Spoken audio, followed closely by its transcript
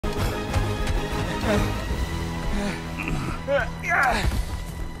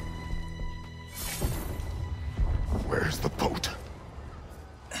Where's the boat?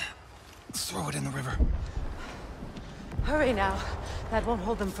 Let's throw it in the river. Hurry now. That won't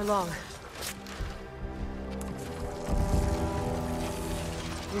hold them for long.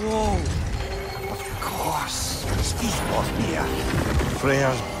 Whoa! Of course. Speak of here.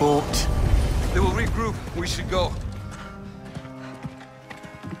 Freya's boat. They will regroup. We should go.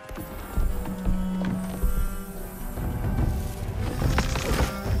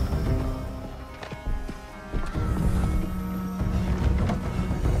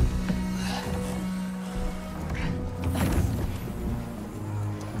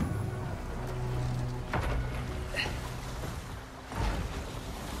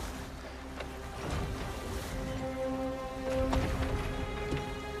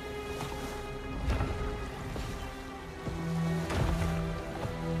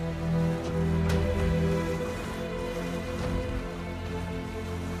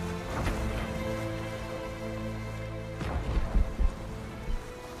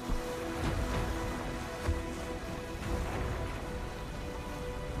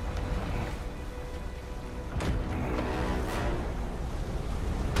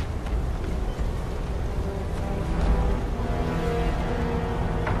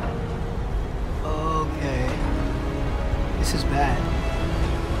 This is bad.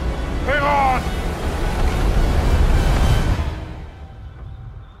 Hang on!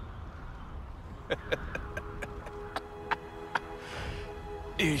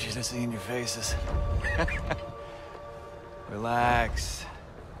 You should have seen your faces. Relax.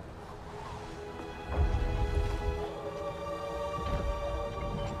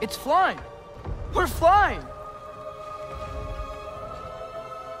 It's flying! We're flying!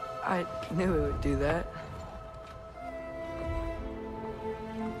 I knew it would do that.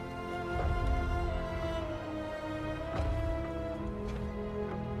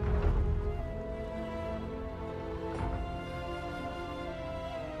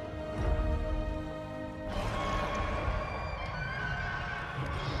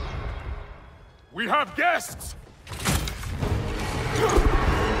 We have guests!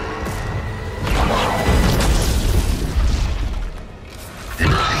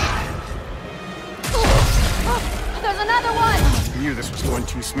 There's another one! I knew this was going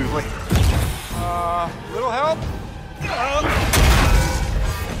too smoothly. Little help?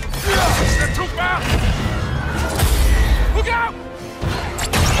 They're too fast! Look out!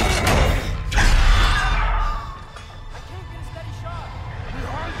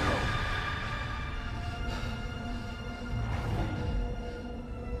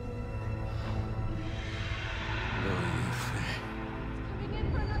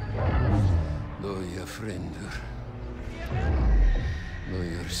 Frendur.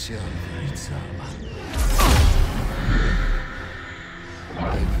 Loyr sjálfur í sama.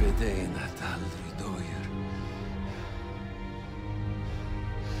 Eg veit ein at aldrei dóir.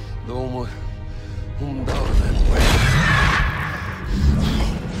 Dómur dáðan.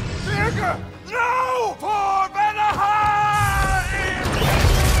 Birgir! No! For Benaheim!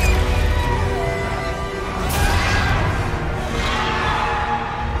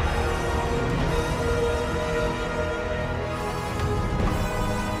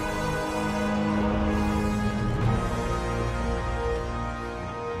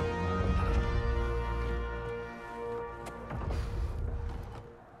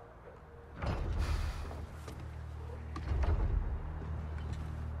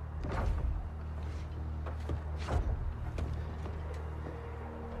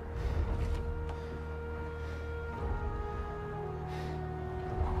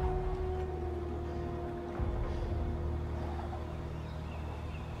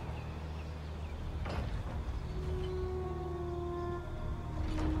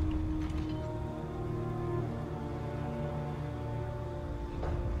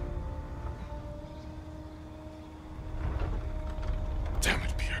 Damn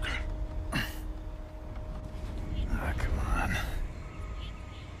it, Birgir. Ah, come on.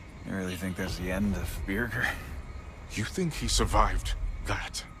 You really think that's the end of Birgir? You think he survived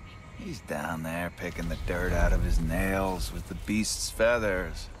that? He's down there picking the dirt out of his nails with the beast's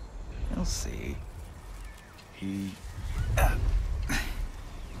feathers. You'll see. He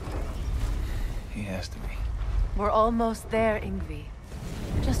has to be. We're almost there, Yngvi.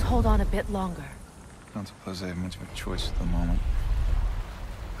 Just hold on a bit longer. I don't suppose I have much of a choice at the moment.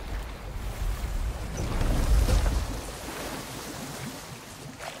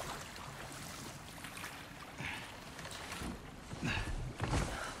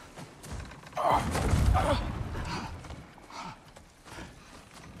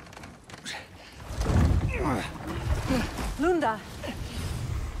 Lunda!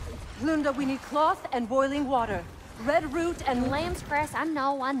 Lunda, we need cloth and boiling water. Red root and lamb's cress, I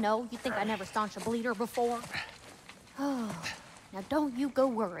know. You think I never staunched a bleeder before? Oh, now don't you go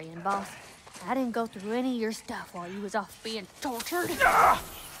worrying, boss. I didn't go through any of your stuff while you was off being tortured. Ah!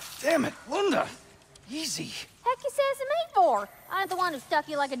 Damn it, Lunda! Easy. Heck you sassing me for? I ain't the one who stuck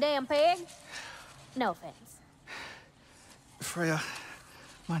you like a damn pig. No offense. Freya,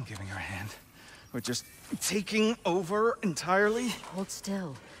 mind giving her a hand? We're just taking over entirely? Hold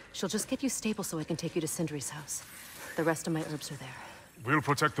still. She'll just get you stable so I can take you to Sindri's house. The rest of my herbs are there. We'll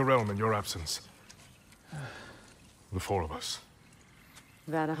protect the realm in your absence. The four of us.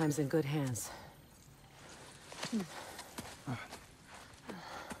 Vanaheim's in good hands.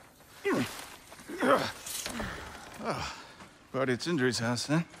 Party at Sindri's house,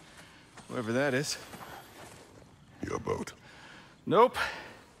 huh? Whoever that is. Your boat. Nope.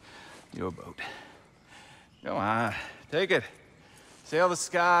 Your boat. Come on, take it. Sail the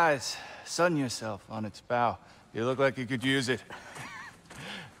skies. Sun yourself on its bow. You look like you could use it.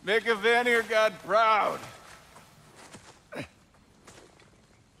 Make a Vanir god proud.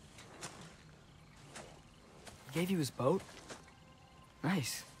 Gave you his boat?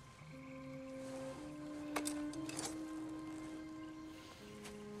 Nice.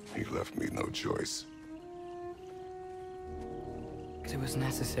 He left me no choice. Because it was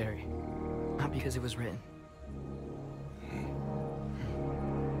necessary. Not because it was written.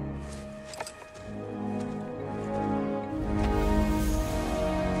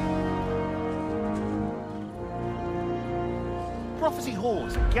 Prophecy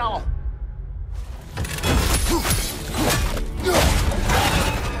halls, go!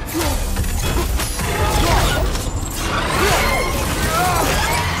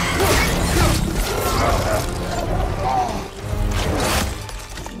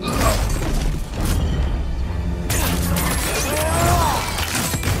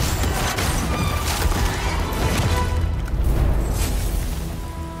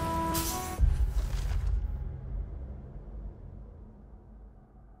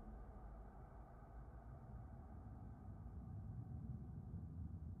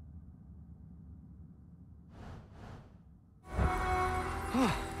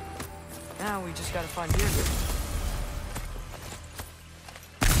 Now we just gotta find Birgir.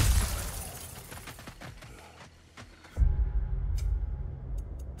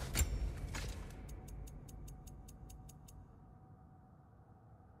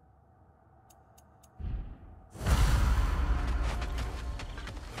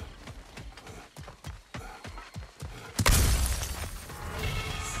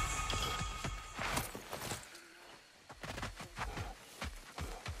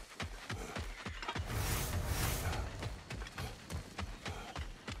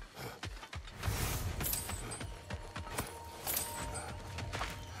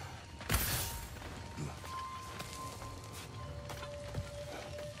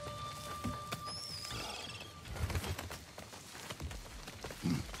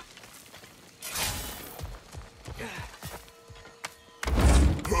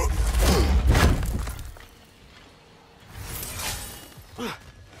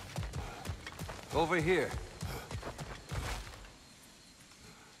 Over here.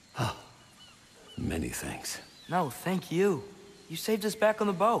 Many thanks. No, thank you. You saved us back on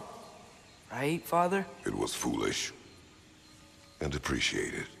the boat. Right, Father? It was foolish. And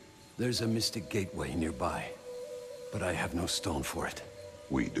appreciated. There's a mystic gateway nearby, but I have no stone for it.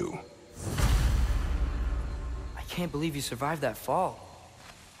 We do. I can't believe you survived that fall.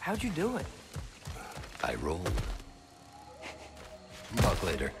 How'd you do it? I rolled. Talk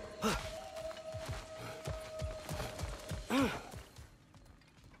later.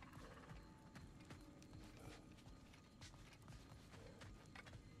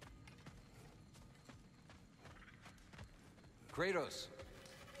 Kratos.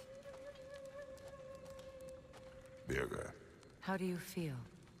 Birgir. How do you feel?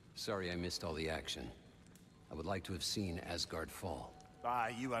 Sorry I missed all the action. I would like to have seen Asgard fall.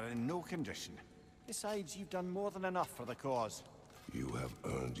 You are in no condition. Besides, you've done more than enough for the cause. You have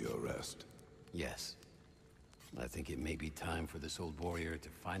earned your rest. Yes. I think it may be time for this old warrior to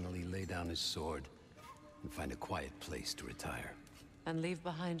finally lay down his sword and find a quiet place to retire. And leave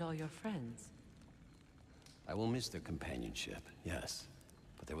behind all your friends? I will miss their companionship, yes.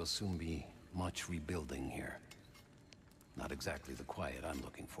 But there will soon be much rebuilding here. Not exactly the quiet I'm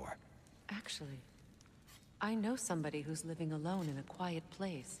looking for. Actually, I know somebody who's living alone in a quiet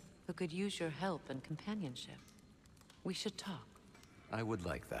place who could use your help and companionship. We should talk. I would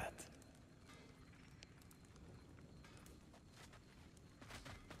like that.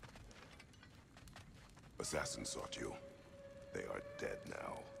 Assassin sought you. They are dead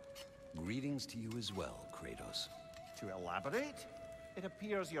now. Greetings to you as well, Kratos. To elaborate, it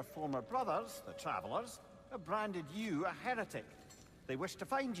appears your former brothers, the Travelers, have branded you a heretic. They wish to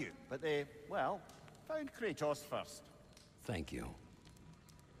find you, but they, well, found Kratos first. Thank you.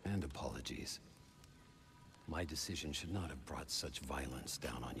 And apologies. My decision should not have brought such violence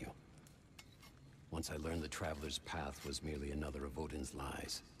down on you. Once I learned the Traveler's path was merely another of Odin's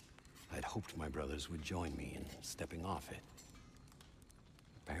lies, I'd hoped my brothers would join me in stepping off it.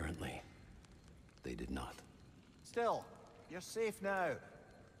 Apparently, they did not. Still, you're safe now.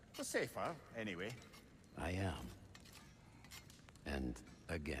 Well, safer, anyway. I am. And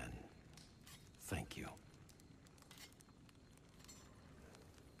again, thank you.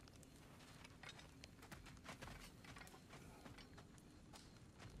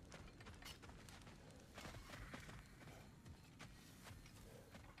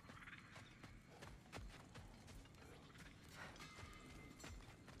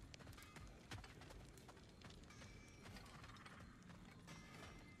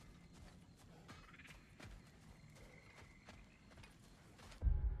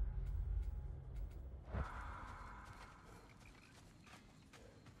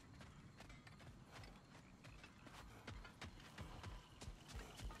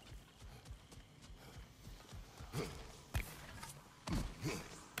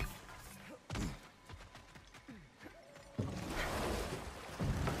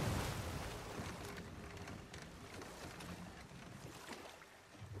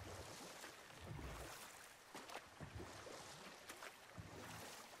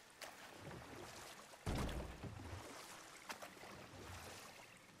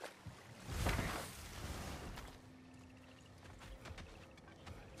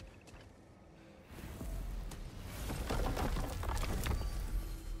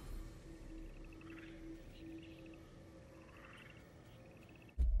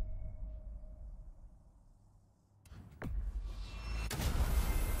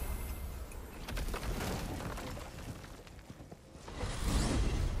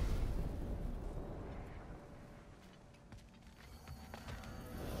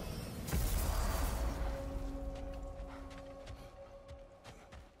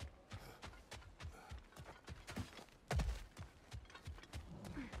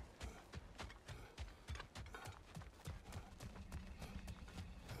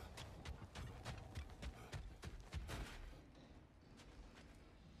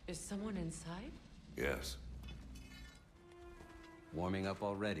 Is someone inside? Yes. Warming up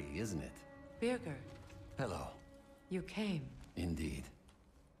already, isn't it? Birgir, Hello. you came. Indeed.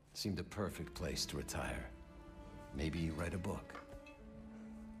 Seemed a perfect place to retire. Maybe write a book.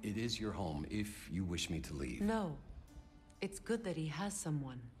 It is your home if you wish me to leave. No. It's good that he has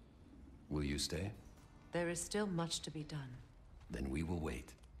someone. Will you stay? There is still much to be done. Then we will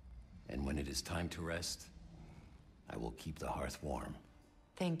wait. And when it is time to rest, I will keep the hearth warm.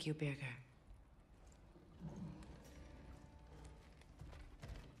 Thank you, Birgir.